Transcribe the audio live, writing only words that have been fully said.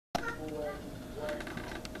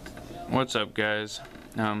What's up, guys?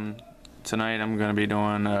 Tonight I'm gonna be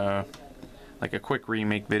doing like a quick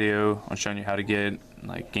remake video on showing you how to get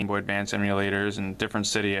like Game Boy Advance emulators and different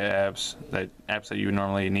Cydia apps that you would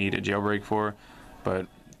normally need a jailbreak for, but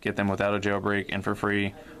get them without a jailbreak and for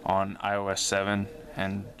free on iOS 7.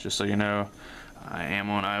 And just so you know, I am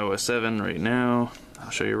on iOS 7 right now.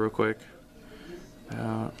 I'll show you real quick.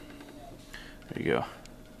 There you go.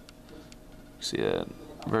 See that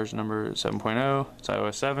version number 7.0. It's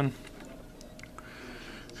iOS 7.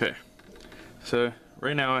 Okay, so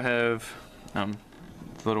right now I have the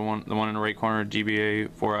one in the right corner, GBA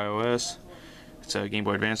for iOS. It's a Game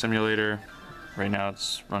Boy Advance emulator. Right now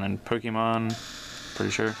it's running Pokemon, pretty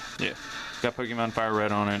sure. Yeah, it's got Pokemon Fire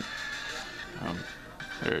Red on it.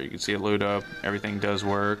 There you can see it load up. Everything does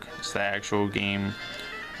work. It's the actual game.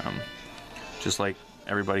 Just like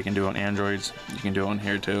everybody can do on Androids, you can do it on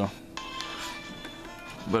here too.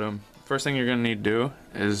 But first thing you're gonna need to do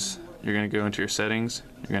is you're gonna go into your settings.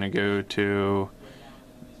 You're gonna go to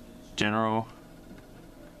General,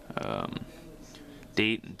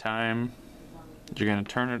 Date and Time. You're gonna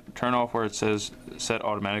turn off where it says Set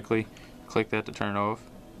Automatically. Click that to turn it off.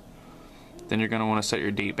 Then you're gonna want to set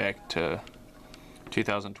your date back to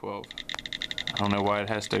 2012. I don't know why it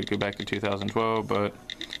has to go back to 2012, but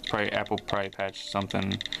Apple patched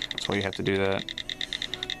something. That's why you have to do that.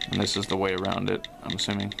 And this is the way around it, I'm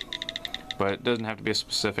assuming. But it doesn't have to be a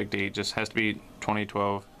specific date, it just has to be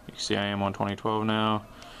 2012. You can see I am on 2012 now.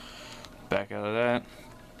 Back out of that.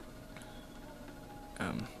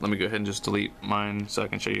 Let me go ahead and just delete mine so I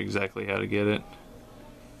can show you exactly how to get it.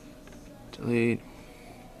 Delete.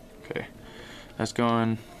 Okay, that's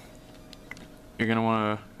gone. You're going to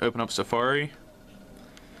want to open up Safari.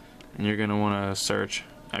 And you're going to want to search.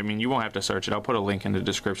 I mean, you won't have to search it. I'll put a link in the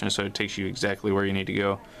description so it takes you exactly where you need to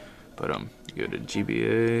go. But you go to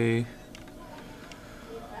GBA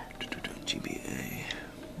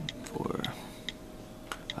for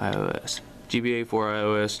iOS. GBA for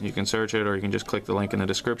iOS, and you can search it, or you can just click the link in the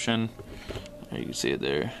description. You can see it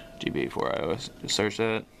there. GBA for iOS. Just search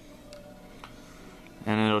that,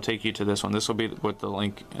 and it'll take you to this one. This will be what the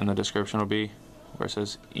link in the description will be, where it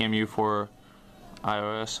says EMU for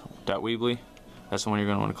iOS.weebly. That's the one you're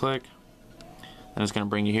going to want to click. Then it's going to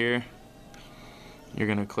bring you here. You're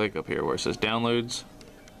going to click up here where it says Downloads,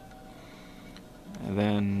 and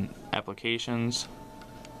then Applications,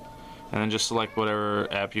 and then just select whatever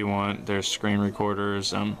app you want. There's screen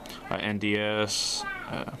recorders, NDS,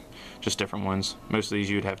 just different ones. Most of these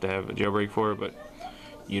you'd have to have a jailbreak for, but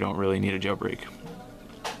you don't really need a jailbreak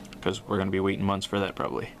because we're going to be waiting months for that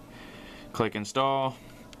probably. Click Install.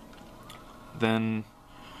 Then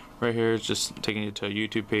right here it's just taking you to a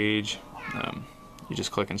YouTube page. You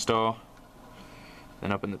just click Install.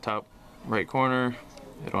 Then up in the top right corner,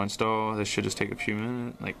 it'll install. This should just take a few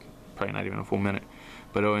minutes, like probably not even a full minute,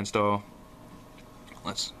 but it'll install.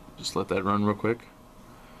 Let's just let that run real quick.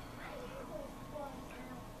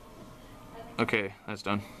 Okay, that's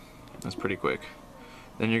done. That's pretty quick.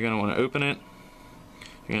 Then you're going to want to open it.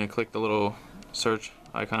 You're going to click the little search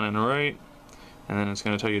icon on the right, and then it's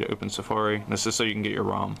going to tell you to open Safari. This is so you can get your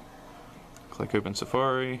ROM. Click Open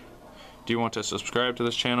Safari. Do you want to subscribe to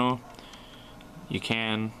this channel? You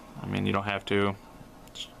can. I mean, you don't have to.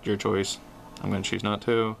 It's your choice. I'm going to choose not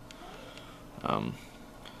to.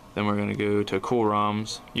 Then we're going to go to Cool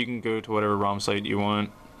ROMs. You can go to whatever ROM site you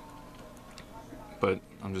want, but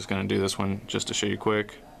I'm just going to do this one just to show you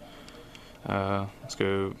quick. Let's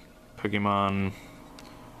go Pokemon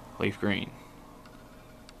Leaf Green.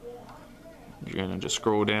 You're going to just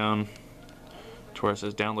scroll down to where it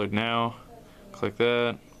says Download Now. Click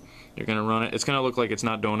that. You're going to run it. It's going to look like it's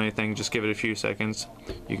not doing anything. Just give it a few seconds.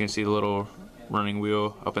 You can see the little running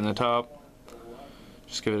wheel up in the top.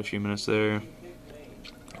 Just give it a few minutes there.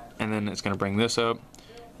 And then it's going to bring this up.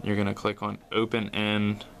 You're going to click on Open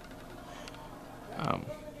and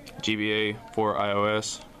GBA for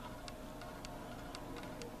iOS.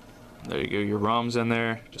 There you go. Your ROM's in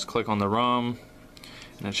there. Just click on the ROM,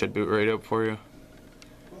 and it should boot right up for you.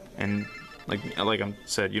 And like I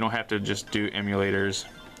said, you don't have to just do emulators.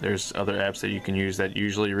 There's other apps that you can use that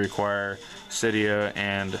usually require Cydia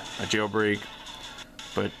and a jailbreak,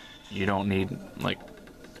 but you don't need, like,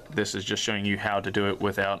 this is just showing you how to do it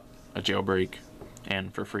without a jailbreak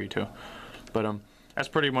and for free too. But that's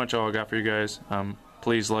pretty much all I got for you guys.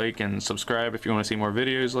 Please like and subscribe if you want to see more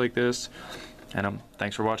videos like this, and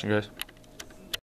thanks for watching, guys.